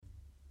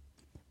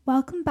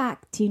Welcome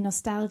back to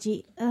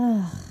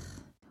Nostalgi-ugh.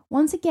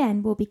 Once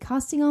again, we'll be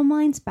casting our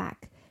minds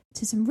back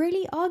to some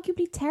really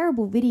arguably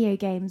terrible video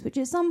games which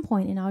at some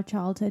point in our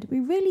childhood we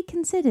really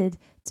considered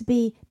to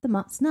be the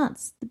Mutt's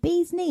Nuts, the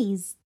Bee's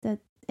Knees, the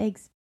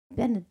Eggs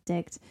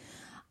Benedict.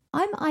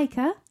 I'm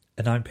Ica.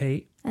 And I'm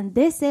Pete. And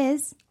this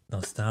is...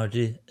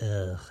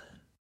 Nostalgi-ugh.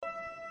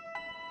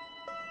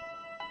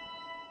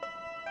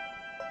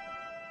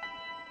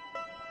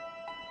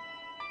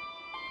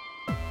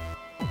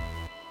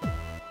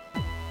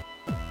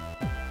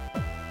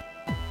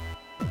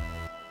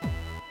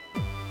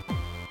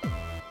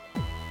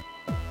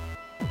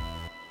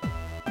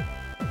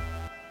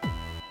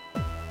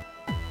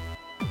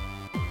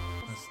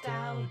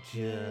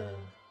 Nostalgia.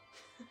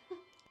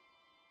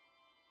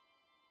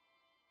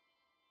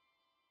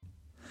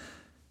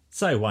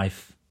 So,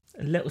 wife,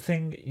 a little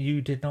thing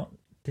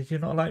did you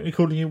not like me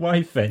calling you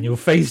wife then? Your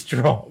face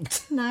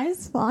dropped. No,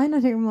 it's fine, I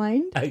don't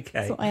mind. Okay.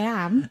 That's what I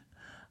am.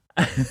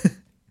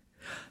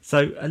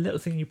 So, a little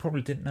thing you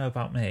probably didn't know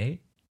about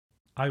me,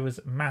 I was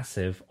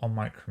massive on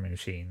micro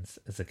machines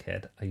as a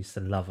kid. I used to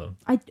love them.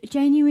 I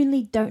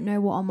genuinely don't know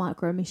what a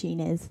micro machine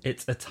is.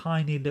 It's a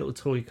tiny little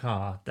toy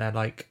car. They're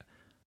like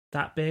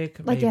that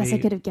big. I guess I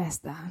could have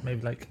guessed that.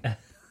 Maybe like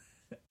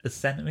a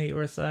centimetre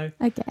or so.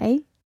 Okay.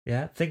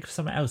 Yeah, think of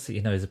something else that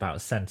you know is about a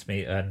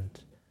centimetre and...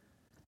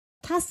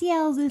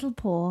 Cassiel's little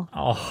paw.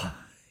 Oh,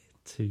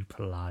 too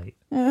polite.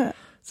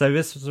 So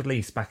this was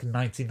released back in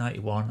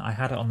 1991. I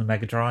had it on the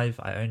Mega Drive.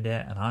 I owned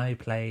it and I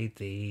played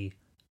the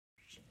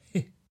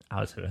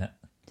out of it.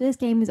 This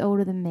game is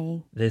older than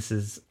me. This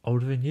is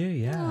older than you,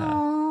 yeah.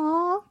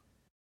 Aww.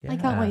 Yeah. I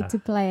can't wait to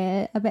play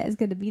it. I bet it's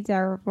going to be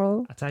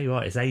terrible. I tell you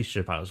what, it's aged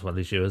about as well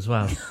as you as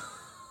well.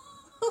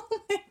 Oh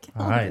my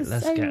god. All right,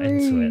 let's so get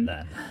rude. into it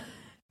then.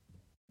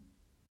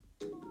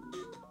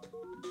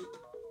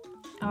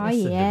 Oh,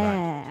 Listen to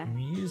yeah. that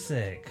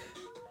music.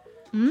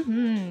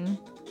 Mm-hmm.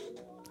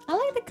 I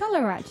like the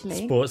colour,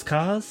 actually. Sports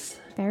cars.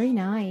 Very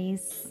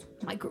nice.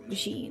 Micro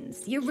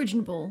machines. The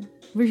original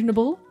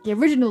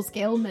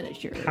scale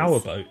miniatures.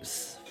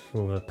 Powerboats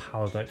for the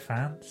powerboat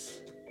fans.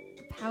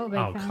 Powerboat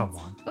Oh, fans. come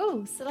on.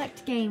 Oh,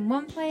 select game.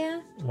 One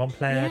player. One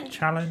player Yeah.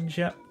 challenge,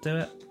 yep, do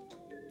it.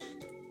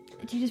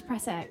 Do you just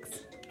press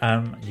X?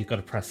 You've got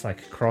to press like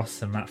a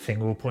cross and that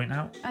finger will point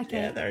out. Okay.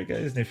 Yeah, there it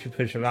goes. And if you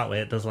push it that way,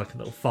 it does like a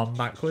little thumb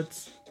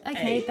backwards. Okay,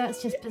 Hey.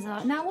 that's just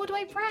bizarre. Now, what do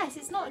I press?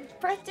 It's not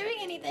doing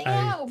anything.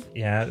 Help!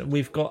 Yeah,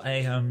 we've got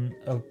a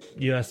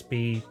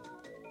USB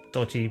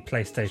dodgy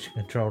PlayStation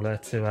controller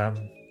to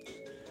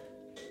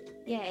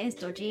Yeah, it is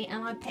dodgy,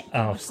 and I picked Oh,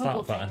 a couple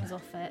start button. things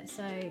off it,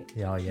 so...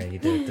 Yeah, you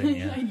did, didn't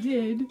you? I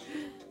did.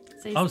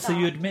 So start.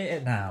 you admit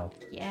it now.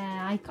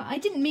 Yeah, I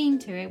didn't mean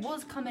to. It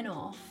was coming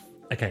off.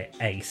 Okay,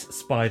 Ace.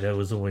 Spider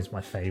was always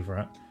my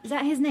favourite. Is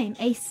that his name?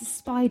 Ace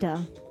Spider.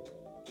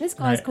 This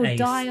guy's No, called Ace.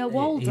 Dyer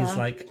Walder. He's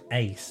like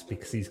Ace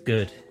because he's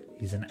good.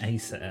 He's an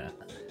ace at it.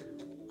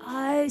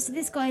 Oh, so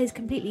this guy is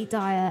completely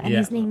Dyer, and Yeah,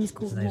 his name is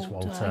called his name's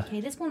Walter. Walter.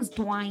 Okay, this one's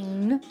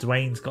Dwayne.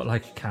 Dwayne's got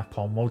like a cap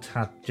on. Walter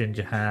had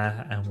ginger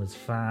hair and was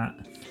fat.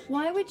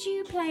 Why would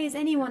you play as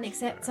anyone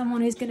except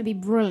someone who's going to be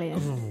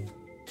brilliant? Ooh,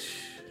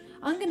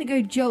 I'm going to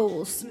go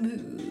Joel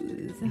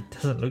Smooth. he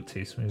doesn't look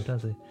too smooth,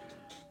 does he?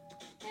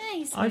 Yeah,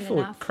 he's I smooth thought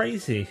enough.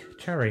 Crazy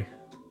Cherry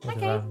would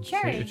Okay, have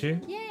Cherry. suited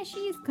you. Yeah,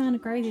 she's kind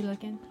of crazy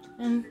looking.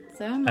 And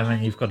so am And I.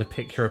 then you've got to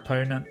pick your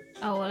opponent.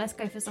 Oh, well, let's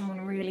go for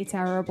someone really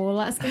terrible.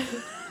 Let's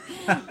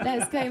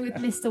go with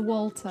Mr.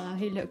 Walter,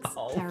 who looks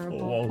Oh, poor terrible.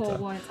 Walter. Poor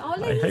Walter. Oh,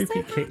 look, I he's hope so he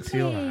happy. kicks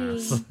your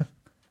ass.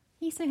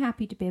 He's so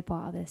happy to be a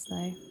part of this,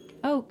 though.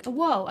 Oh,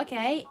 whoa,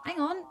 okay,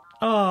 hang on.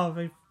 Oh,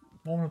 they've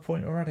won a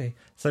point already.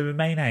 So the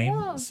main aim,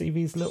 Whoa. see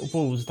these little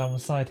balls down the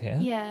side here?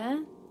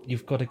 Yeah.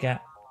 You've got to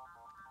get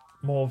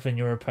more than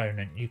your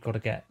opponent. You've got to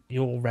get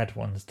your red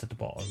ones to the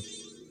bottom.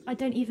 I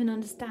don't even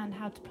understand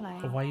how to play.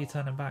 But why are you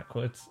turning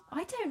backwards?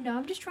 I don't know,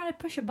 I'm just trying to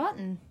push a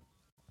button.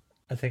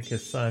 I think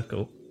it's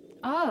circle.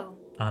 Oh.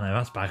 Oh no,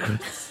 that's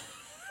backwards.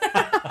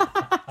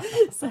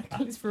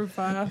 Circle is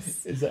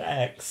reverse. Is it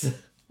X?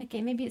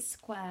 Okay, maybe it's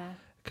square.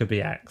 Could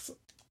be X.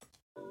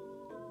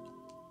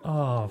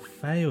 Oh,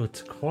 failed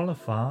to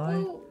qualify.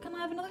 Oh, can I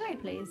have another go,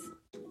 please?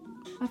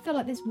 I feel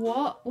like this.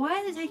 What? Why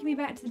is it taking me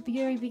back to the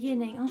very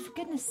beginning? Oh, for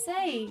goodness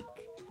sake.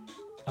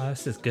 Oh,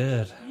 this is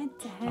good. Head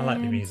to head. I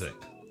like the music.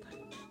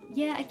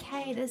 Yeah,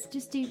 okay, let's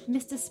just do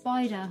Mr.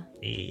 Spider.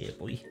 Yeah,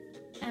 boy.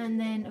 And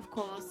then, of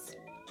course,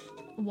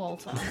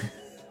 Walter.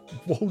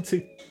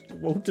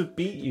 Walter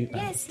beat you then.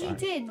 Yes, he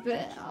did,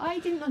 but I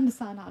didn't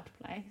understand how to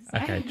play. So.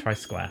 Okay, try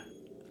square.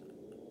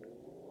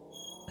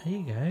 There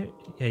you go.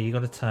 Yeah, you got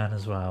to turn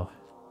as well.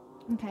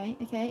 Okay.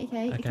 Okay.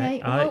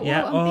 Whoa,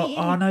 Yeah. I'm beating.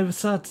 Oh no, the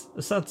suds.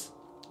 The suds.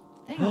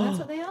 Hang on, that's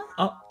what they are?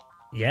 Oh,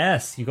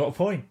 yes, you got a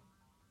point.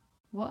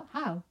 What?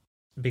 How?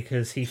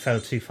 Because he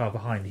fell too far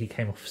behind. He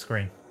came off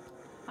screen.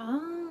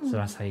 Oh. So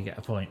that's how you get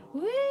a point.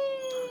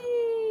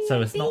 Whee!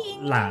 So it's not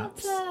Beating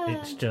laps. Walter.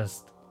 It's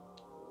just...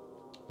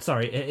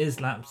 Sorry, it is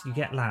laps. You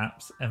get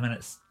laps. And then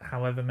it's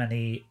however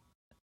many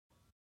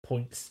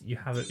points you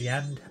have at the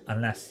end.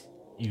 Unless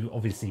you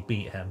obviously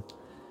beat him.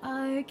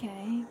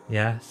 Okay.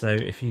 Yeah, so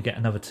if you get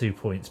another 2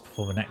 points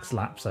before the next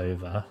lap's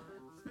over,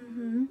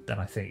 then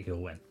I think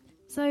you'll win.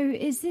 So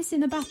is this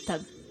in a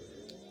bathtub?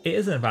 It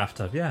is in a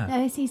bathtub, yeah.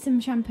 I see some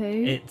shampoo.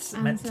 It's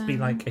meant to be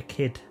like a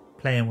kid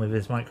playing with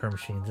his micro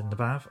machines in the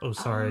bath. Oh,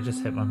 sorry, I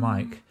just hit my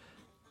mic.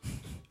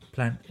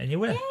 And you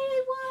win. Yay,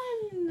 I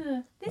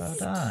won! This Well is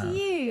done.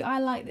 cute. I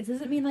like this.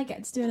 Does it mean I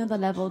get to do another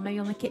level, maybe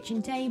on the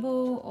kitchen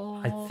table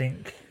or? I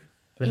think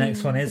the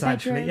next one is the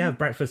actually, bedroom?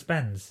 breakfast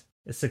Ben's.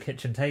 It's the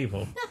kitchen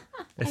table.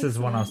 This is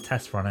the one I was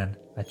test running.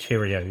 A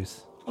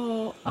Cheerios.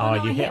 Oh, Oh,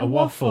 no, you I hit a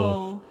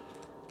waffle.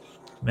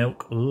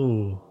 Milk,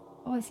 ooh.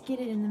 Oh, I skid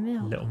it in the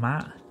milk. Little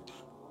Matt.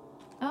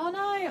 Oh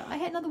no, I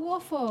hit another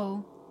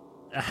waffle.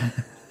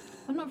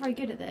 I'm not very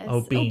good at this.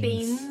 Oh, beans. Oh,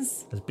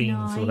 beans. There's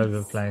beans all over the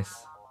Nice. place.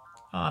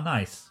 Oh,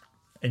 nice.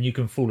 And you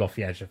can fall off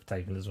the edge of the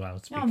table as well,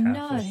 so be Oh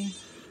careful. no.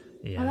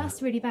 Yeah. Oh,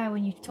 that's really bad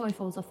when your toy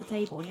falls off the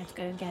table and you have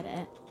to go and get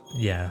it.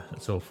 Yeah,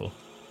 it's awful.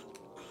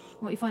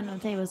 What you find on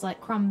the table is like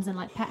crumbs and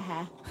like pet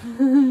hair.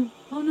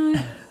 Oh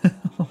no.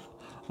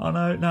 Oh,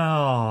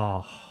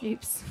 no.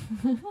 Oops.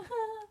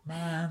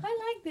 Man.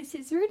 I like this.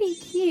 It's really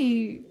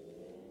cute.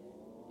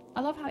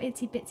 I love how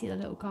itsy bitsy the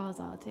little cars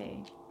are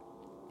too.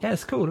 Yeah,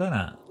 it's cool, isn't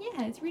it?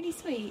 Yeah, it's really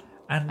sweet.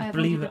 And I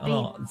believe it avoided or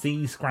the not, beans.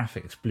 these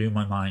graphics blew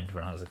my mind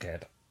when I was a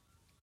kid.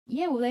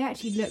 Yeah, well, they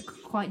actually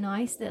look quite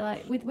nice. They're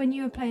like when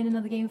you were playing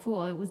another game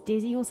before, it was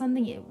Dizzy or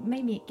something.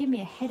 It give me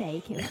a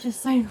headache. It was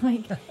just so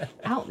like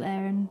out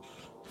there and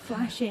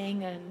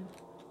flashing and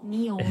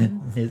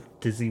neon.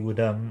 Dizzy would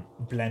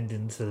blend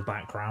into the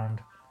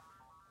background.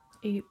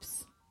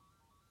 Oops.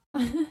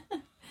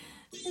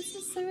 This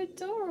is so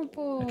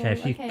adorable. Okay,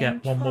 if you I'm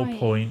get one more trying.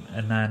 point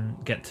and then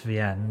get to the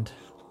end,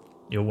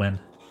 you'll win.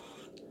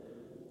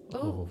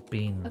 Oh,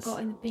 beans. I got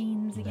in the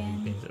beans No,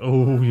 again. beans.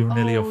 Oh, you're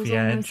nearly Oh, off it was the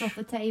almost edge. off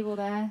the table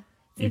there.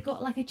 So you've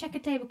got like a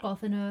checkered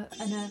tablecloth and a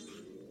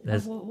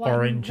There's white and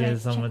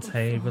oranges red on the checkered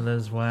table cloth.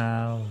 as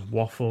well.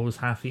 Waffles,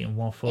 half-eaten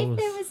waffles.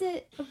 If there was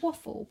a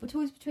waffle,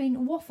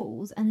 between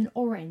waffles and an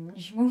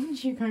orange, what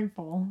would you go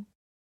for?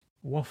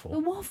 The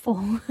Waffle.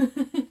 waffle.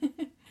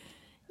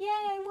 Yay,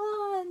 I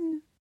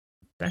won!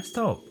 Don't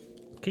stop.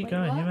 Keep Wait,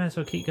 going. what? You may as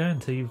well keep going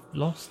until you've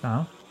lost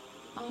now.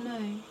 Oh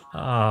no.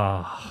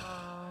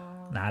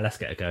 Ah. Nah, let's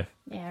get a go.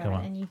 Yeah, Come right,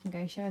 on. then you can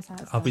go show us how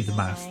it's I'll be done,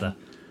 the okay? master.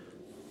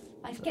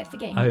 I kept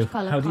forgetting Oh, which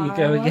colour how do you car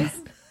go I was. again?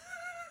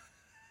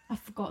 I've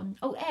forgotten.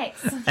 Oh,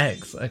 X.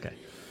 X, okay.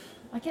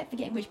 I kept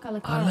forgetting which colour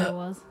car look. I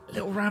was.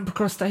 Little ramp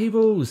across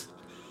tables.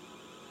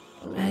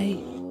 Hey.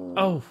 Ooh.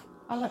 Oh.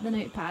 I like the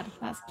notepad.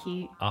 That's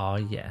cute. Oh,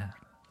 yeah.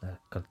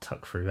 Got to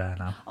tuck through there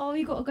now. Oh,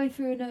 you got to go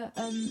through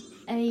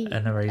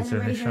An eraser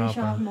and a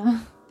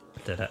sharpener.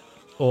 I did it.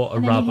 Or a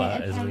And then you rubber,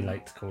 hit a as we pen.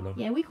 like to call them.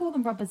 Yeah, we call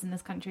them rubbers in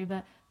this country,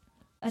 but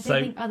I don't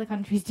So- think other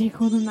countries do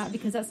call them that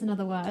because that's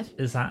another word.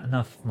 Is that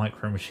enough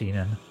micro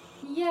machining?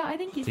 Yeah, I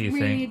think it's Do you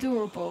really think?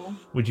 adorable.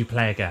 Would you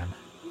play again?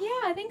 Yeah,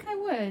 I think I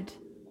would.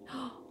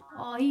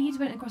 Oh, he just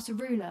went across a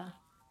ruler.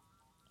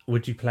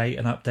 Would you play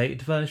an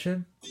updated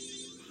version?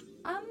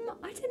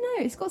 I don't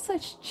know. It's got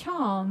such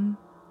charm.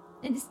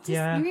 And it's just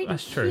Yeah, really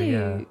that's cute. true,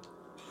 yeah.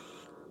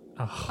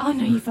 Oh. Oh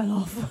no, you fell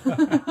off.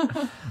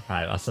 Right,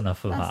 that's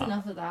enough of That's that.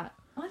 enough of that.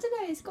 I don't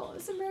know. It's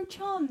got some real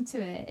charm to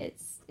it.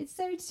 It's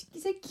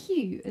so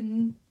cute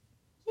and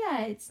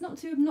yeah, it's not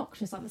too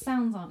obnoxious. Like the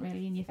sounds aren't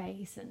really in your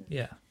face and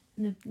Yeah.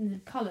 the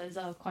colours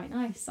are quite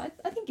nice. I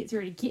think it's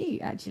really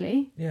cute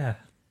actually. Yeah.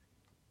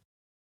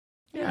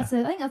 Yeah. I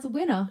think that's a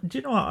winner. Do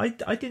you know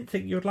what? I didn't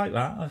think you'd like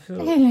that.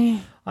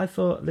 Really? I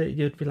thought that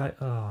you'd be like,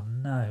 oh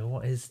no,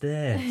 what is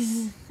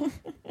this?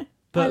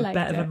 But liked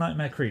better it. than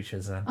Nightmare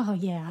Creatures then. Oh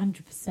yeah,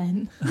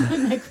 100%.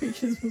 Nightmare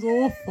Creatures was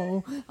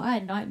awful. I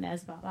had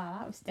nightmares about that.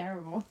 That was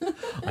terrible.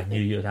 I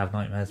knew you'd have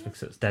nightmares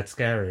because it's dead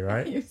scary,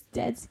 right? It was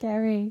dead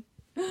scary.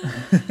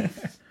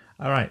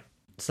 All right,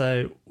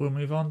 so we'll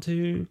move on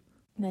to.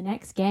 The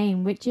next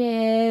game, which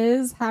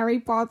is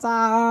Harry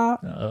Potter.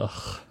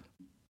 Ugh.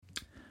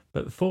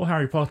 But before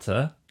Harry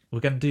Potter, we're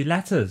going to do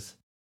letters.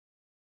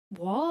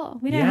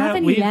 What? We don't have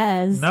any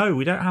letters. No,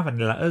 we don't have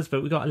any letters,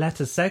 but we got a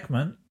letters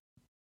segment.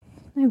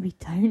 No, we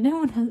don't. No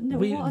one has. No,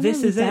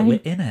 This no, is we it. don't. We're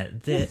in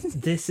it.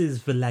 This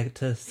is the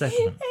letter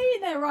segment. Who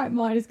in their right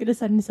mind is going to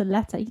send us a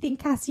letter? You think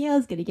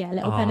Cassiel's going to get a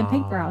little pen and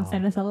paper out and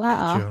send us a Could you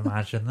letter?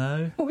 imagine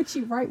though? What would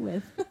she write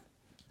with?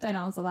 Don't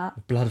answer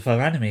that. Blood of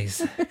our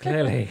enemies,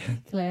 clearly.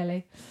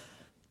 Clearly.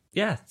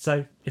 Yeah,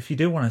 so if you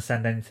do want to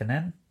send anything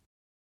in,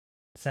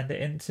 send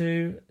it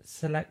into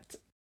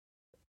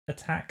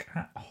attack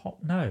at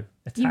hotmail.com.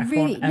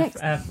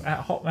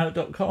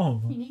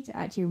 You need to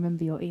actually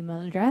remember your email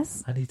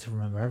address. I need to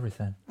remember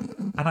everything.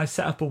 And I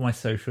set up all my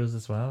socials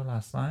as well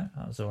last night.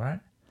 That was all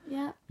right.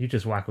 Yeah. You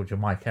just waggled your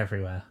mic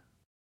everywhere.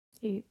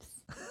 Oops.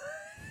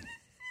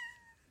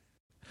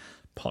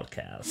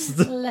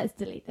 Podcast. Let's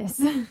delete this.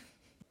 Welcome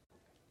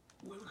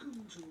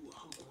to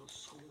Hogwarts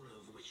School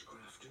of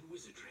Witchcraft and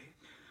Wizardry.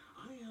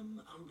 I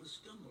am Albus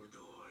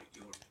Dumbledore,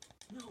 your...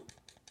 No.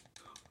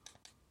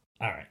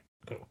 All right,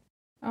 cool.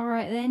 All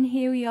right, then.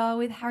 Here we are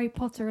with Harry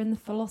Potter and the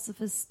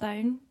Philosopher's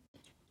Stone.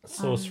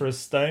 Sorcerer's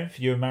Stone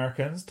for you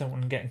Americans. Don't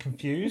want to get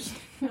confused.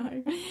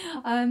 No.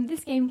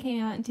 This game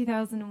came out in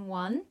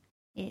 2001.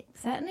 It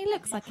certainly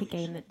looks like a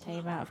game that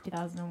came out of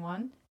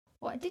 2001.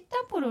 What, did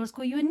Dumbledore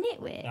call you a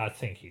nitwit? I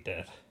think he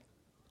did.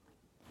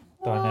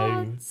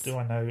 What? Do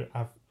I know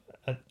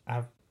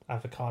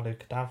Avocado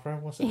Cadabra?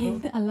 What's it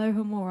called?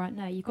 Aloha more right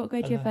now. You've got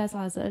to go to your first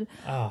lesson.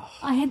 Oh.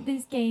 I had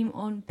this game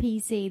on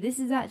PC. This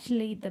is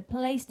actually the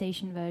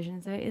PlayStation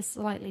version, so it is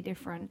slightly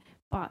different.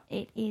 But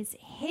it is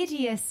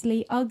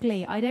hideously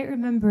ugly. I don't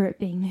remember it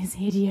being this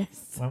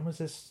hideous. When was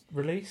this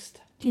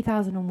released?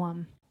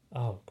 2001.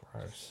 Oh,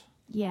 gross.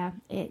 Yeah,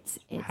 it's...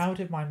 How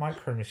did my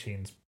Micro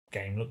Machines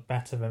game look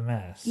better than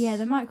this? Yeah,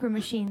 the Micro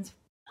Machines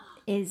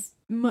is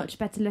much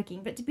better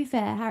looking. But to be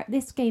fair,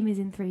 this game is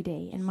in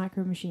 3D and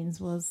Micro Machines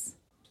was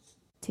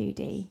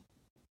 2D.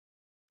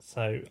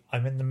 So,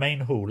 I'm in the main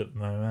hall at the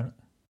moment.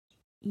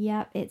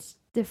 Yeah,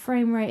 the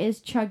frame rate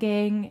is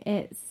chugging.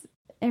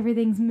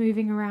 Everything's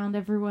moving around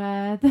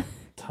everywhere.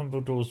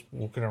 Dumbledore's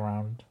walking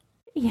around.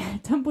 Yeah,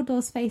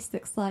 Dumbledore's face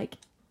looks like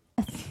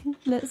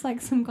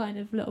some kind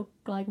of little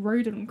like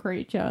rodent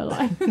creature.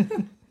 Like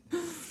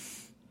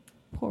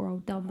poor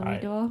old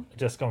Dumbledore. Right.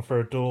 Just gone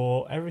through a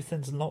door.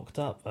 Everything's locked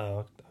up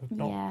though. I've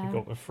not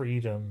got the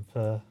freedom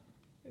for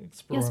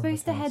exploring. You're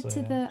supposed to head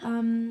to the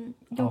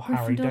your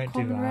Gryffindor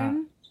common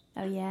room.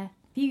 Oh yeah.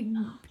 If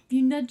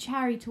you nudge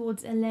Harry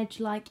towards a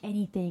ledge like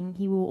anything,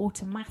 he will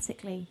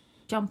automatically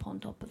jump on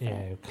top of it.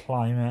 Yeah,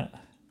 climb it.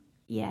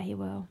 Yeah, he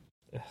will.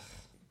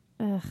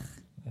 Ugh.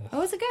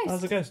 Oh, it's a ghost. Oh,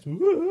 it's a ghost. Hey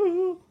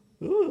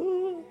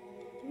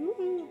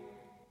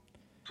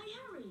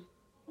Harry,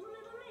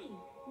 remember me?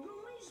 Ron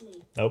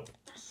Weasley. Nope.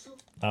 That's so...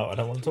 No, I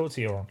don't want to talk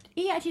to you, Ron.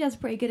 He actually does a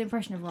pretty good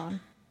impression of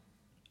Ron.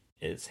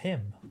 It's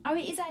him. Oh,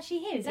 it is actually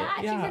him. Is that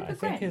actually Rupert I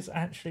think Grint? it's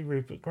actually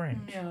Rupert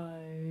Grint.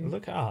 No.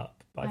 Look it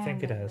up. But I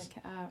think it is. Look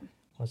it up.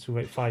 Once we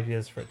wait 5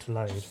 years for it to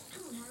load. Come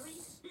on, Harry.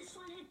 Let's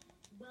find him.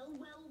 Well,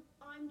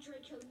 I'm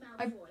Draco Malfoy.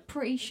 I'm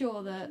pretty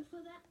sure that For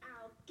that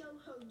out, go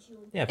home to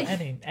your... Yeah, but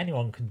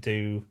anyone can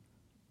do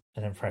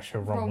an impression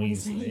of Ron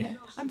Weasley. Yeah.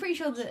 I'm pretty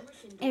sure that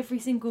every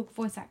single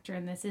voice actor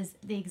in this is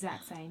the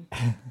exact same.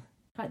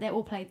 Like they're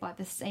all played by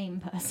the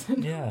same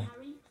person. Yeah.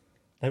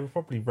 They were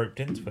probably roped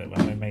into it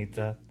when they made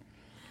the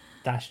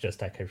Dash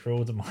just echo through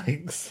all the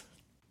mics.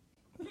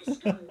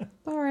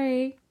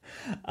 Sorry.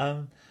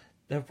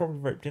 They were probably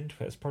roped into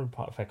it. It's probably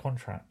part of their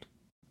contract.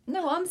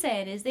 No, what I'm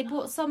saying is they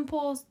brought some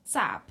poor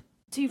sap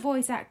to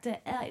voice act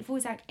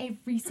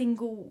every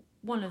single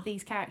one of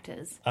these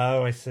characters.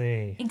 Oh, I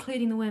see.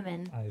 Including the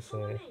women. I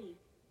see.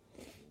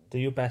 Do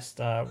your best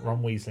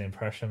Ron Weasley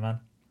impression, man.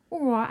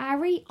 Alright,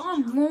 Harry,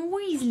 I'm Ron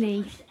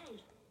Weasley.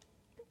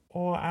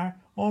 Alright,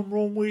 I'm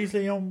Ron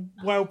Weasley. I'm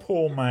well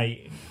poor,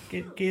 mate.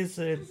 Gives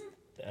a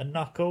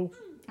knuckle.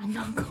 A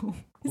knuckle.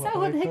 Is that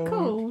what they're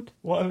called?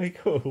 What are they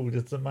called?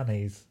 It's the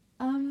monies.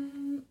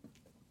 I'm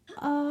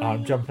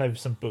jumping over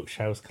some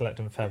bookshelves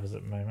collecting feathers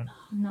at the moment.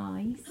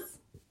 Nice.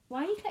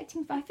 Why are you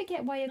collecting... I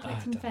forget why you're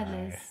collecting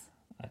feathers.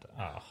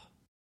 I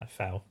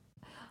fell.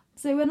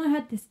 So when I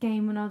had this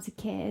game when I was a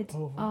kid,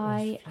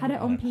 I had it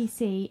on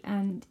PC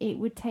and it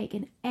would take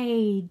an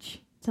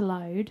age to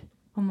load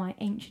on my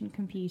ancient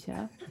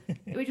computer,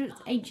 which was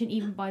ancient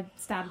even by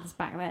standards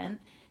back then.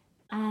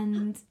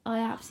 And I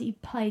absolutely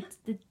played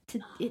it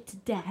to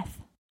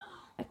death.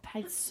 I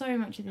played so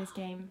much of this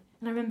game.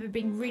 And I remember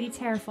being really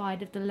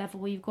terrified of the level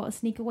where you've got to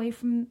sneak away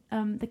from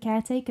the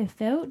caretaker,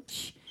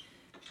 Filch.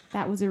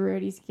 That was a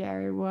really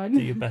scary one.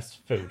 Do your best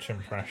Filch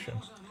impression.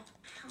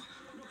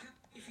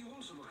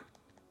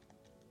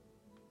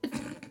 Who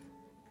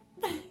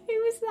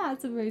was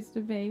that supposed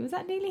to be? Was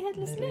that Nearly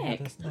Headless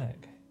Nick?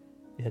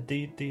 Yeah,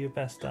 do your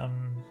best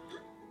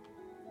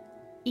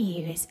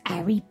Here is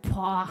Harry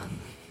Potter.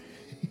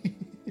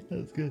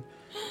 That's good.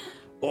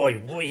 Oi,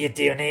 what are you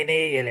doing in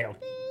here, you little...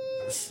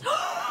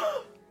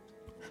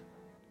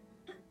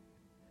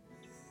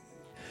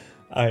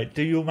 Alright,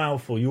 do your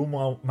Malfoy. Your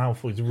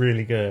Malfoy's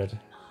really good.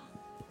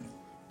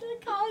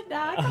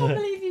 I can't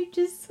believe you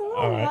just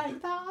swore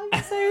like that.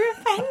 I'm so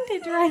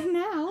offended right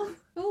now.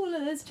 Oh,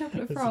 look, there's a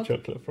chocolate frog. There's a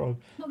chocolate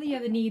frog. Not that you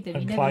ever need them.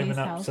 And you never climbing use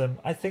up health. some...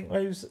 I think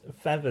those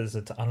feathers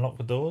are to unlock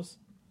the doors.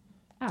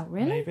 Oh,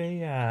 really? Maybe,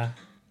 yeah.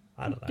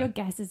 I don't know. Your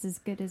guess is as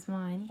good as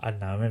mine. I don't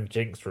know. I'm in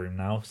Jinx's room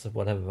now, so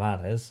whatever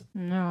that is.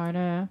 No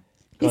idea.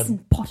 Go Listen,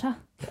 Potter.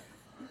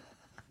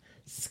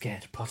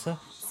 Scared Potter?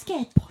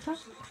 Scared Potter.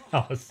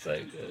 Oh, it's so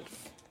good.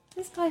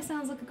 This guy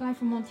sounds like a guy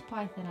from Monty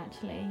Python,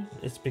 actually.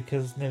 It's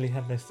because Nearly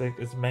Headless Nick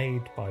is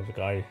made by the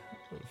guy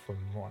from...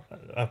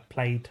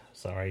 played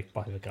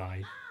by the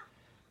guy.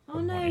 Oh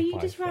no, you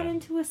just ran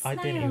into a snail. I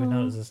didn't even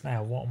know it was a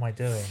snail. What am I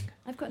doing?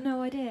 I've got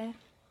no idea.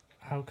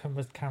 How come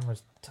the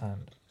camera's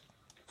turned?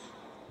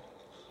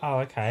 Oh,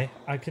 okay.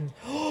 I can...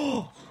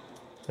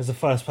 There's a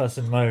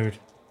first-person mode.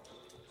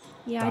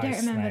 Yeah, I don't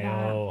remember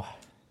snail.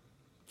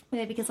 that.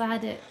 Yeah, because I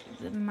had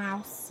the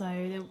mouse, so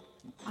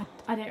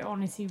I don't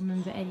honestly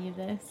remember any of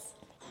this.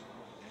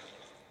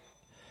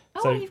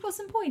 Oh, So- you've got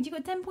some points. You've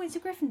got 10 points to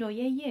Gryffindor.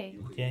 Yeah,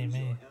 you. Yay,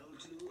 me.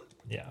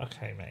 Yeah,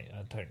 okay, mate.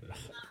 I don't...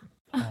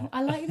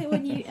 I like that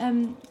when you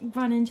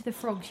run into the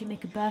frogs, you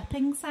make a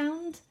burping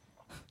sound,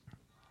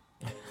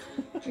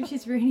 which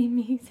is really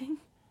amusing.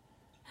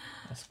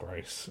 That's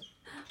gross.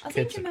 I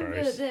seem Kids to are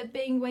remember gross. there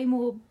being way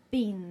more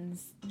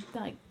beans,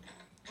 like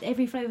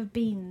every flavour of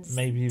beans.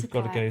 Maybe you've to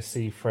got to go collect.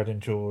 see Fred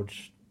and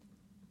George,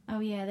 Oh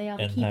yeah, they are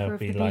the and keeper they'll of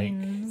be the like,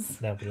 beans.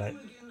 they'll be like,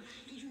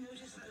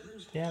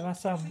 yeah,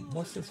 that's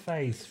what's his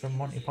face from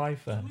Monty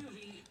Python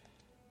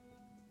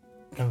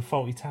and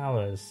Faulty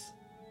Towers.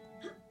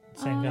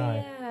 Same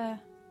guy. Yeah.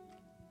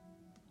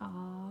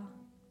 Aww.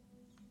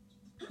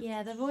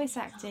 Yeah, the voice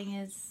acting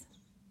is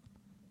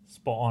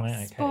Spot on it.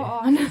 Okay.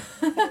 spot on.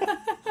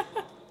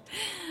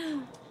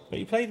 But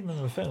he played him in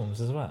the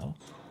films as well.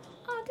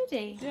 Oh, did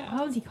he? Yeah. I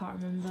honestly can't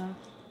remember.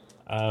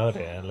 Oh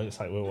dear, looks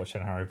like we're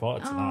watching Harry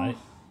Potter tonight.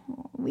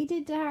 Oh, we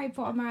did the Harry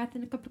Potter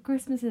marathon a couple of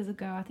Christmases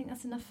ago. I think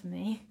that's enough for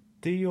me.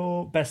 Do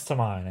your best,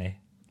 Hermione.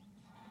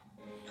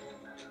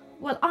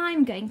 Well,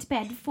 I'm going to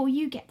bed before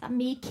you get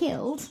me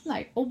killed.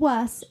 No, or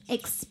worse,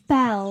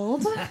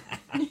 expelled.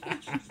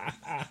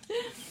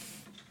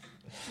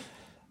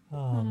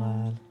 Oh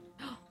man.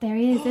 There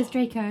he is. There's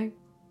Draco.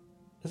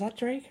 Is that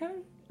Draco?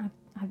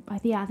 I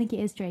think it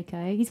is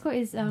Draco. He's got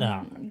his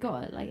No.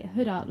 got like a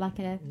hood up, like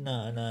a.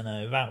 No.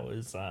 That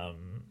was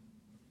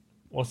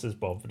what's his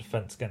Bob, the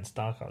Defense Against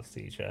Dark Arts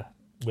teacher.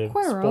 With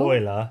Quirrell?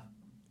 spoiler,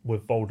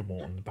 with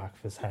Voldemort on the back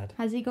of his head.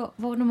 Has he got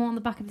Voldemort on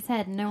the back of his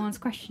head and no one's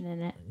questioning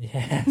it?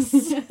 Yes.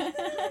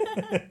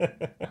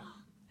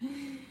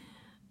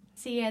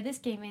 So yeah, this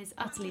game is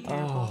utterly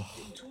terrible. Oh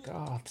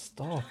God,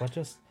 stop!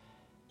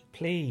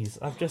 Please,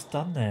 I've just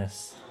done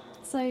this.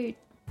 So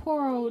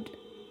poor old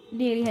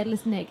nearly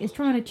headless Nick is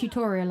trying to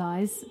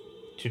tutorialize,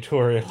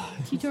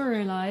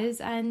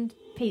 and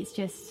Pete's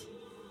just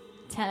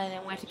telling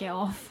him where to get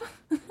off.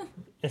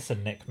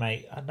 Listen, Nick,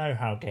 mate, I know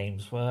how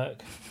games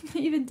work.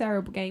 Even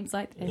terrible games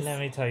like this. Let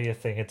me tell you a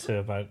thing or two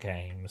about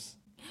games.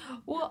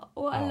 What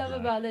I love no.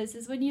 about this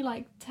is when you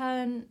like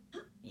turn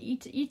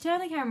you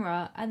turn the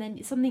camera and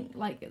then something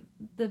like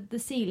the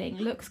ceiling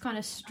looks kind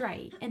of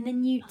straight, and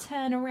then you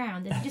turn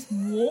around and it just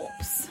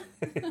warps.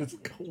 It's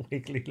got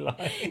wiggly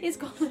lines. It's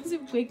got loads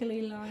of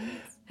wiggly lines.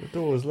 The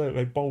doors, look,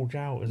 they bulge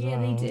out as Yeah,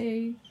 well. they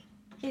do.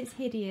 It's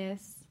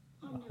hideous.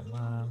 Oh,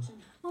 man.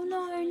 Oh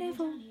no,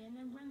 Neville. And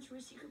then ran through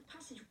a secret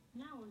passage.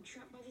 Now I'm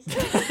trapped by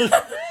this.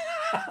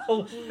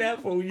 Oh,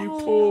 Neville, you Oh.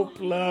 poor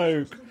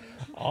bloke.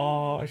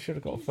 Oh, I should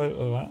have got a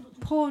photo of that.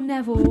 Poor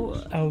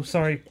Neville. Oh,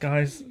 sorry,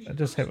 guys. I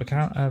just hit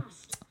the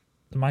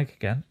mic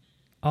again.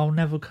 Oh,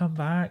 Neville, come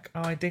back.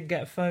 Oh, I didn't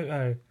get a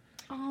photo.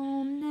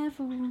 Oh,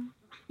 Neville.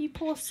 You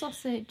poor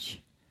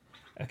sausage.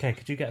 Okay,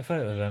 could you get a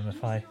photo of him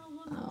if I...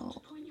 Oh.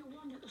 Point your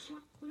wand at the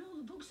flat. When all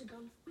the books are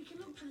gone, we can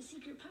look for the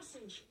secret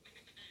passage.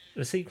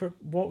 The secret...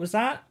 What was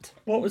that?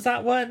 What was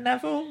that word,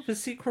 Neville? The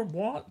secret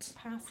what?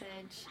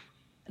 Passage.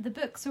 The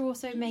books are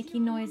also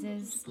making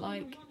noises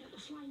like... Wand at the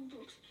flying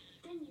books.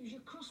 Then use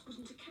your cross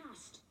button to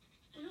cast.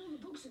 When all the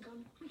books are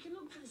gone, we can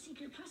look for the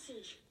secret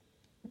passage.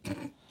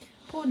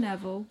 Poor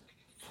Neville.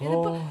 Yeah,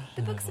 Poor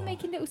the books are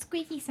making little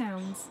squeaky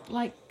sounds,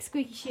 like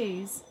squeaky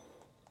shoes.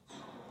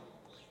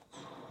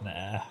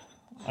 Nah.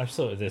 I've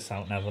sorted this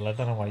out, Neville. I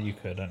don't know why you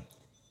couldn't.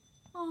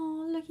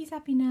 Oh, look, he's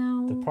happy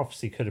now. The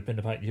prophecy could have been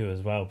about you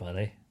as well,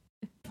 buddy.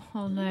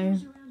 Oh no,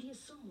 It's around here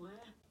somewhere.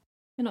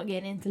 we're not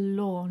getting into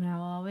lore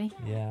now, are we?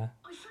 Yeah.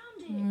 I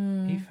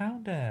found it. He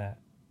found it.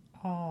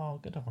 Oh,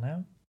 good on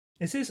him.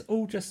 Is this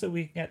all just so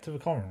we can get to the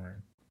common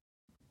room?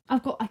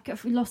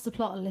 I've lost the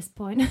plot at this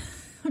point.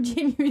 I've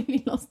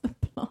genuinely lost the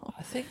plot.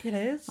 I think it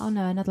is. Oh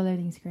no, another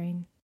loading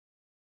screen.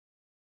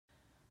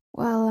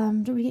 Well,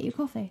 do we get you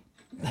coffee?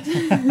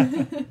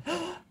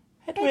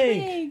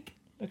 Hedwig!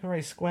 Looking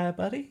very square,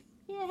 buddy.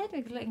 Yeah,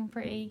 Hedwig's looking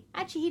pretty.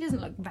 Actually, he doesn't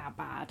look that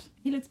bad.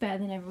 He looks better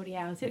than everybody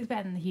else. He looks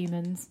better than the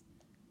humans.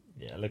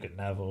 Yeah, look at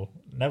Neville.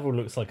 Neville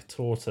looks like a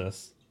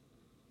tortoise.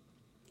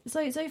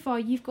 So far,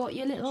 you've got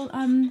your little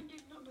Not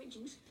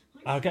bridges.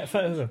 I'll get a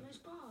photo of him. Those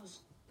bars.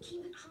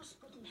 Keep the cross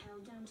button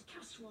held down to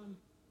cast one.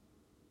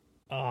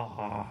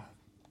 Ah.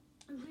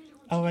 I really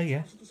want Oh, to yeah. get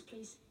out of this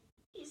place.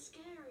 It's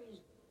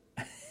scary.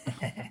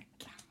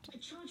 A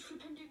charge for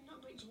pendant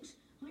nut bridges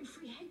might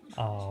free Hedwig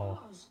from Oh,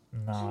 those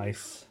bars.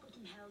 nice.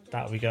 Button held down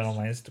That'll to be going on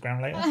my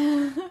Instagram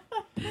later.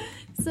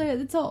 So at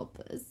the top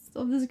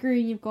of the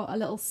screen, you've got a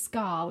little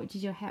scar, which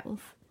is your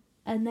health.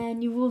 And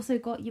then you've also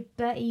got your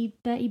Bertie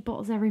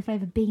bottles every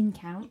flavour bean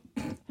count,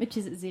 which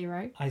is at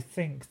 0. I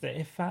think that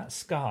if that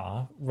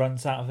scar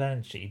runs out of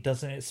energy,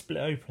 doesn't it split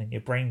open and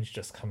your brains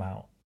just come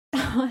out?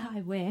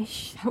 I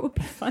wish. That would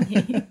be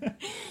funny.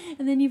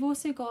 And then you've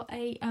also got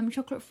a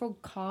chocolate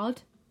frog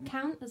card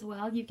count as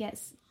well. You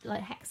get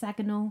like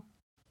hexagonal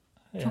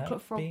Yeah,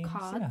 chocolate frog beans,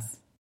 cards.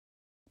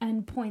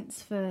 And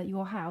points for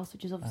your house,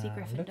 which is obviously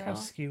Gryffindor. Look how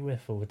skew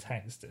wiffle the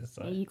text is.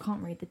 Though. Yeah, you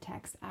can't read the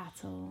text at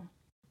all.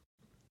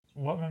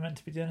 What am I meant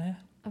to be doing here?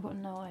 I've got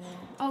no idea.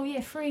 Oh yeah,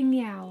 freeing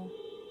the owl.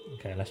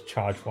 Okay, let's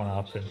charge one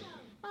up and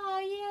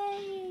Oh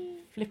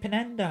yay! flipping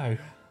endo.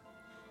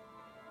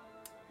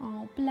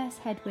 Oh bless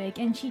Hedwig,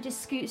 and she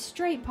just scoots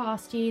straight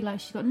past you like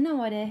she's got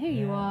no idea who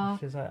you are.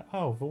 She's like,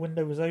 oh, the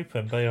window was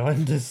open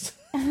behind us.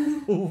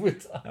 all the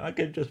time. I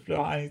could just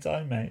fly any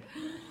time, mate.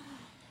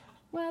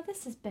 Well,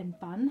 this has been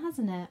fun,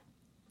 hasn't it?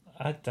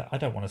 I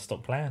don't want to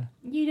stop playing.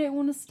 You don't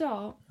want to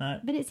stop? No.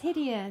 But it's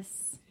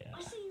hideous. Yeah.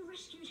 I see you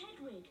rescued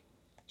Hedwig.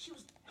 She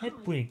was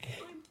Hedwig.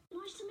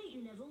 Nice to meet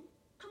you, Neville.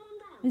 Come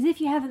on down. As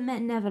if you haven't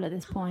met Neville at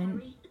this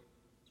point. Harry.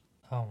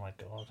 Oh my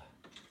god.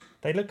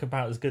 They look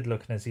about as good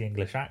looking as the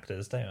English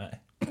actors, don't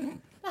they?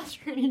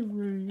 That's really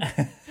rude.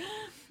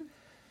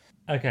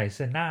 Okay,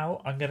 so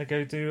now I'm going to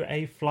go do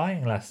a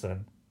flying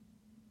lesson.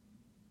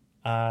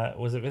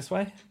 Was it this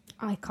way?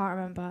 I can't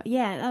remember.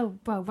 Yeah, oh,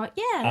 well, right.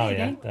 Yeah, there Oh you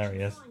yeah, go. there he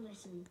is. Flying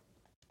lesson.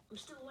 I'm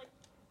still waiting.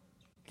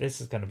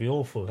 This is going to be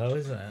awful though,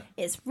 isn't it?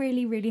 It's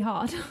really, really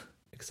hard.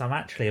 Because I'm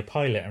actually a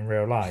pilot in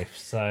real life,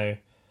 so...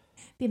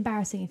 Be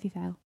embarrassing if you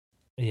fail.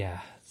 Yeah,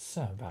 it's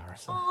so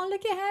embarrassing. Oh,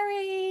 look at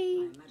Harry.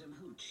 I'm Madam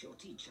Hooch, your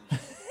teacher.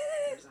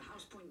 There's a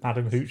house point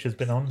Madam Hooch has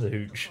been on the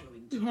hooch.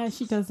 Yeah,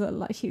 she does look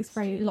like she's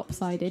very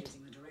lopsided.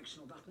 Using the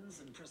directional buttons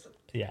and press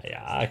the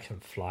Yeah, I can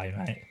fly,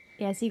 mate.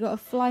 Yeah, so you got to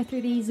fly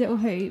through these little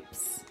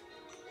hoops.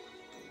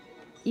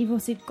 You've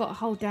also got to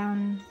hold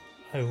down.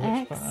 Oh, which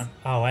X. button?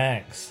 Oh,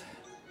 X.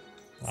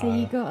 So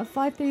you got to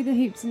fly through the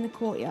hoops in the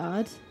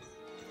courtyard.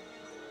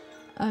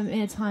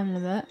 In a time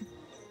limit.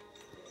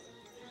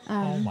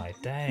 Oh my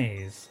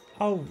days.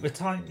 Oh, the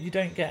time, you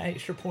don't get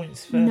extra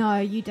points for No,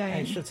 you don't.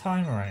 extra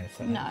time or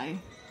anything? No,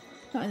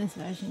 not in this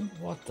version.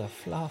 What the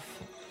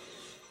fluff?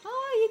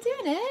 Oh, you're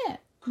doing it.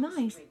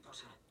 Nice. Concentrate,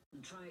 Potter,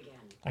 and try again.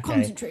 Okay.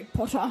 Concentrate,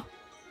 Potter.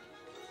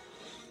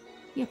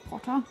 Yeah,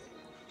 Potter.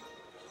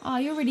 Oh,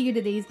 you're really good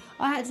at these.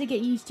 I had to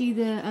get used to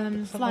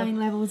the flying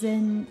levels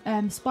in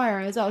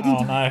Spyro as well.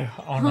 Didn't I? No,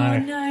 oh Oh no.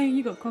 no,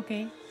 you got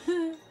cocky.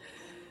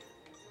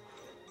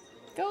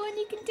 Go on,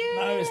 you can do it.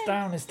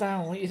 No, it's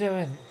down. What are you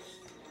doing?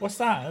 What's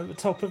that at the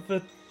top of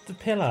the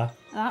pillar?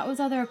 That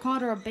was either a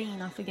card or a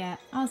bean, I forget.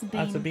 That was a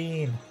bean. That's a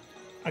bean.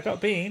 I got a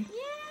bean.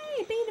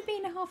 Yay, a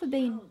bean, a half a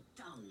bean. Well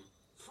done.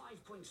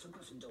 5 points for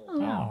Gryffindor. Oh,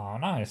 wow. Oh,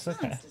 nice.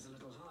 Okay. Next is a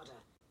little harder.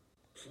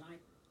 Fly.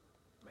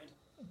 Red.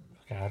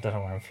 Okay, I don't know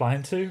where I'm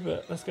flying to,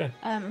 but let's go.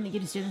 I think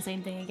you're just doing the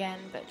same thing again,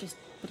 but just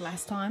with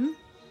less time.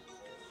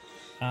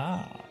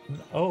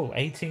 Oh,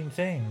 18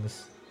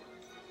 things.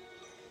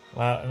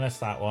 Well, I missed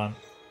that one.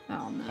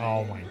 Oh no.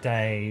 Oh my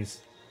days.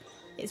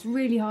 It's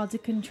really hard to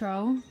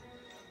control.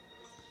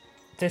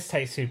 This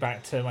takes me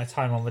back to my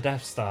time on the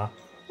Death Star.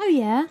 Oh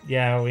yeah?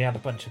 Yeah, we had a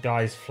bunch of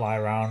guys fly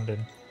around,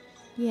 and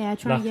Yeah,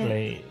 trying to get...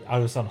 luckily I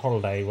was on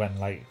holiday when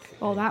that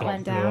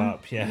went blew down.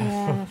 up. Yeah.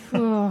 Yeah.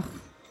 Ugh.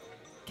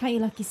 Count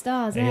your lucky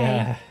stars, eh?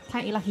 Yeah.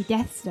 Count your lucky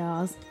Death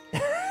Stars.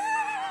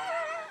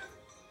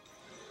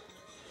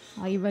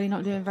 Oh, you're really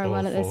not doing very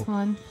well at this Awful.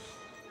 one.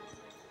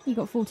 You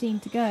got 14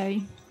 to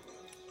go.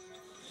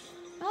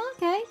 Oh,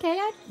 okay.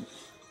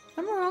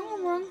 I'm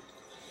wrong.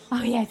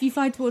 Oh yeah, if you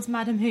fly towards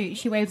Madam Hooch,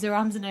 she waves her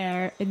arms in the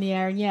air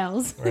and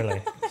yells.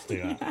 Really? Let's do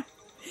that.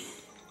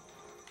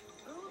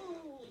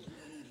 Oh, I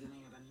believe you may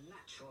have a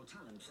natural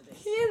talent for this.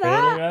 Hear Really,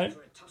 that? right?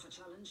 For a tougher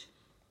challenge,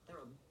 there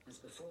are, as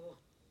before,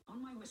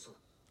 on my whistle.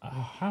 Oh,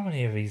 how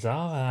many of these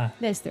are there?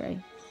 There's 3.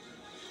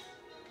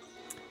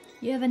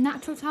 You have a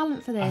natural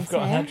talent for this, I've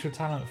got a eh? natural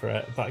talent for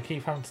it, but I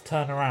keep having to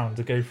turn around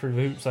to go through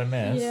the hoops I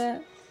miss. Yeah.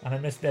 And I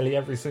miss nearly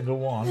every single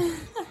one.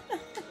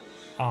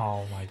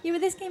 Oh my... Yeah,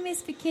 but this game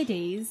is for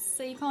kiddies,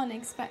 so you can't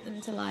expect them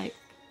to like...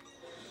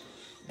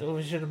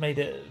 We should have made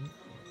it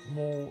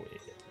more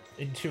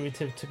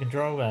intuitive to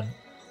control then.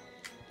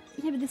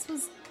 Yeah, but this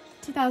was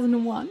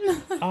 2001.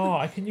 Oh,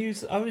 I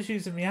was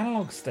using the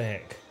analog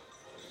stick.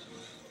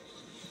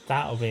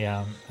 That'll be,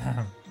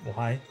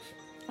 why?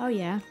 Oh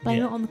yeah, blame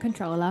Yeah. it on the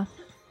controller.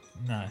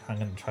 No, I'm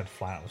going to try to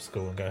fly out of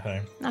school and go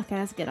home. Okay,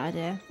 that's a good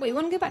idea. Wait, you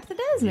want to go back to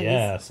the Dursleys?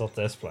 Yeah, sod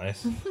this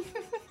place.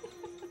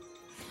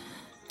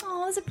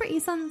 Oh, it's a pretty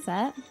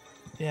sunset.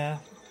 Yeah.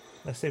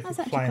 Let's see if That's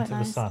we can fly actually into quite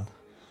the nice. sun.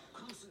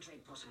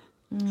 Concentrate, Potter.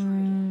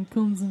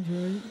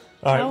 Concentrate.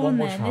 Alright, Go one on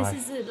more then. try.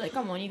 This is like,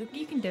 come on, you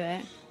can do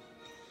it.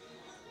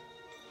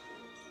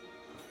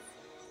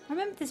 I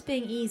remember this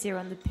being easier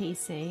on the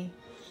PC.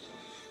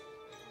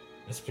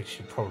 It's because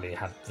you probably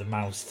had the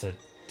mouse to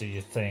do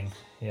your thing,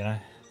 you know?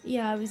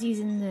 Yeah, I was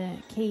using the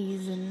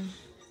keys and...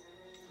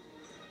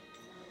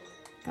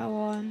 Go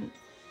on.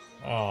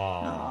 Oh,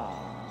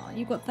 Oh,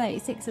 you've got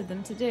 36 of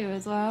them to do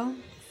as well.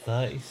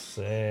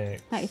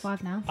 36.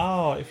 35 now.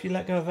 Oh, if you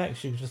let go of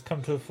X, you just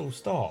come to a full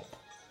stop.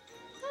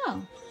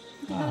 Oh,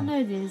 I did Oh. not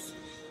know this.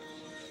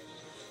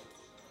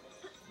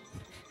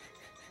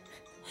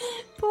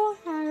 Poor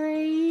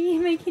Harry,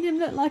 making him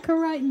look like a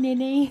right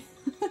ninny.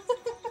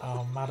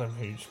 Oh, Madam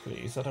Hooch,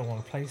 please. I don't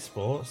want to play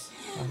sports.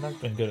 I've never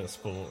been good at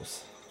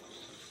sports.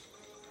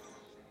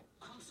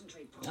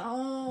 Concentrate, Potter.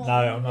 Oh, No,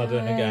 I'm not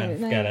doing it again.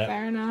 no, Forget it.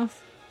 Fair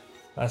enough.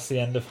 That's the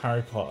end of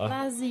Harry Potter.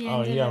 That's the end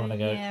Oh, of you it. having a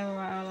go? Yeah,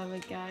 right, I'll have a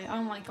go.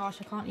 Oh my gosh,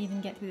 I can't even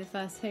get through the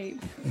first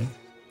hoop.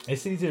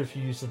 It's easier if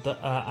you use the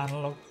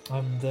analog,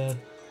 the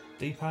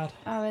D-pad.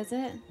 Oh, is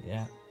it?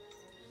 Yeah.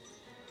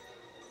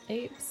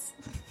 Oops.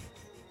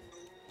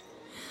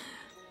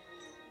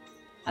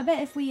 I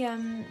bet if we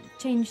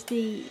change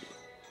the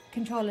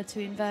controller to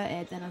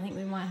inverted, then I think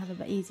we might have a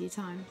bit easier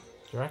time.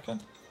 Do you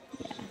reckon?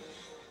 Yeah.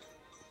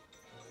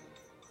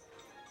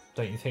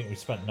 Don't you think we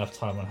spent enough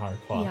time on Harry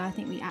Potter? Yeah, I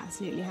think we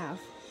absolutely have.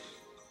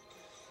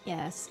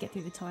 Yeah, let's just get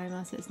through the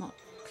timer so it's not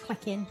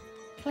clicking.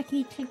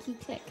 Clicky, clicky,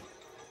 click.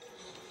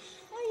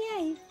 Oh,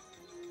 yay.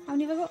 How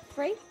many have I got?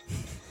 3?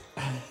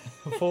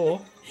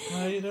 4?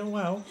 No, you're doing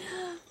well.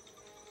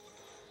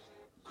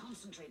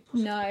 Concentrate.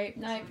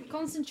 No.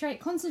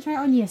 Concentrate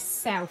on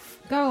yourself.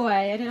 Go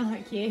away. I don't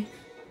like you.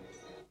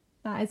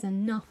 That is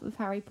enough of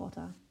Harry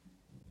Potter.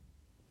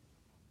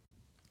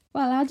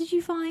 Well, how did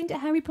you find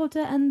Harry Potter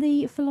and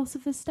the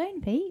Philosopher's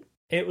Stone, Pete?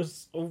 It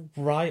was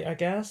alright, I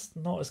guess.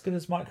 Not as good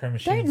as Micro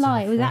Machines. Don't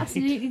lie, it was I'm afraid.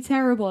 absolutely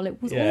terrible.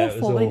 It was Yeah,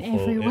 awful it was in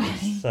awful. every It way.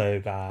 was so I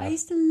bad.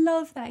 used to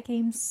love that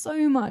game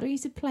so much. I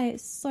used to play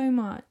it so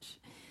much.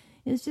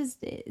 It's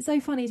so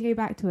funny to go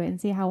back to it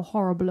and see how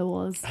horrible it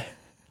was.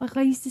 Like,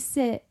 I used to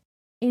sit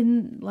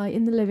in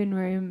the living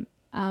room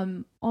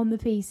on the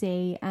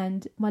PC,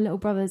 and my little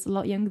brother's a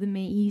lot younger than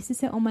me. He used to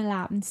sit on my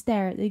lap and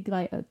stare at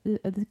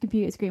the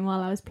computer screen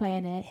while I was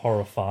playing it.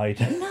 Horrified.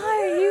 No,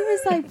 he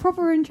was like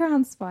proper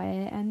entranced by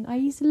it, and I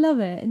used to love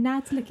it. And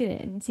now to look at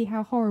it and see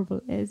how horrible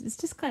it is, it's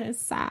just kind of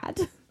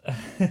sad.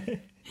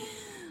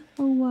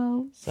 Oh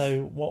well.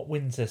 So, what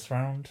wins this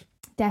round?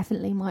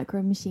 Definitely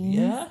Micro Machines.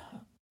 Yeah?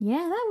 Yeah,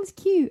 that was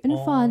cute and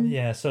fun.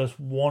 Yeah, so it's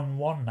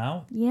 1-1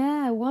 now.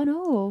 Yeah,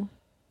 1-1.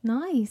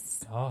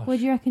 Nice. Gosh. What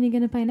do you reckon you're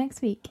going to play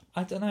next week?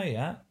 I don't know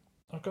yet.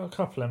 I've got a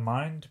couple in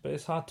mind, but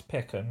it's hard to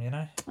pick them, you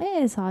know?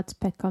 It is hard to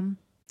pick them.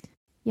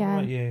 Yeah.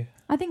 What about you?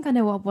 I think I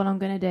know what I'm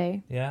going to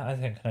do. Yeah, I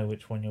think I know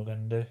which one you're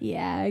going to do.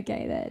 Yeah,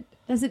 okay then.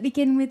 Does it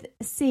begin with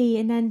C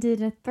and end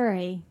in a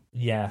 3?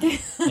 Yeah,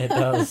 it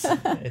does.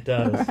 It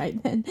does. All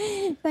right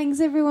then. Thanks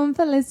everyone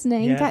for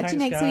listening. Yeah, Catch you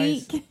thanks, next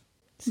guys. week.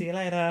 See you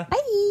later.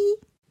 Bye.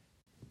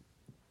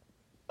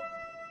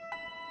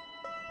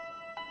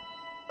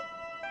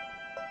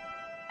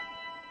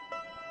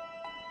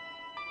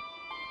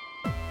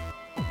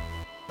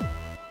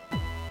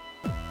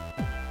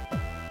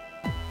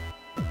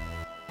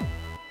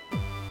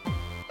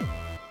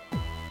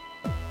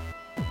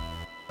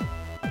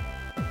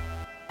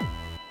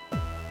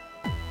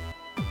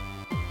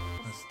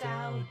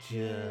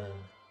 Nostalgia.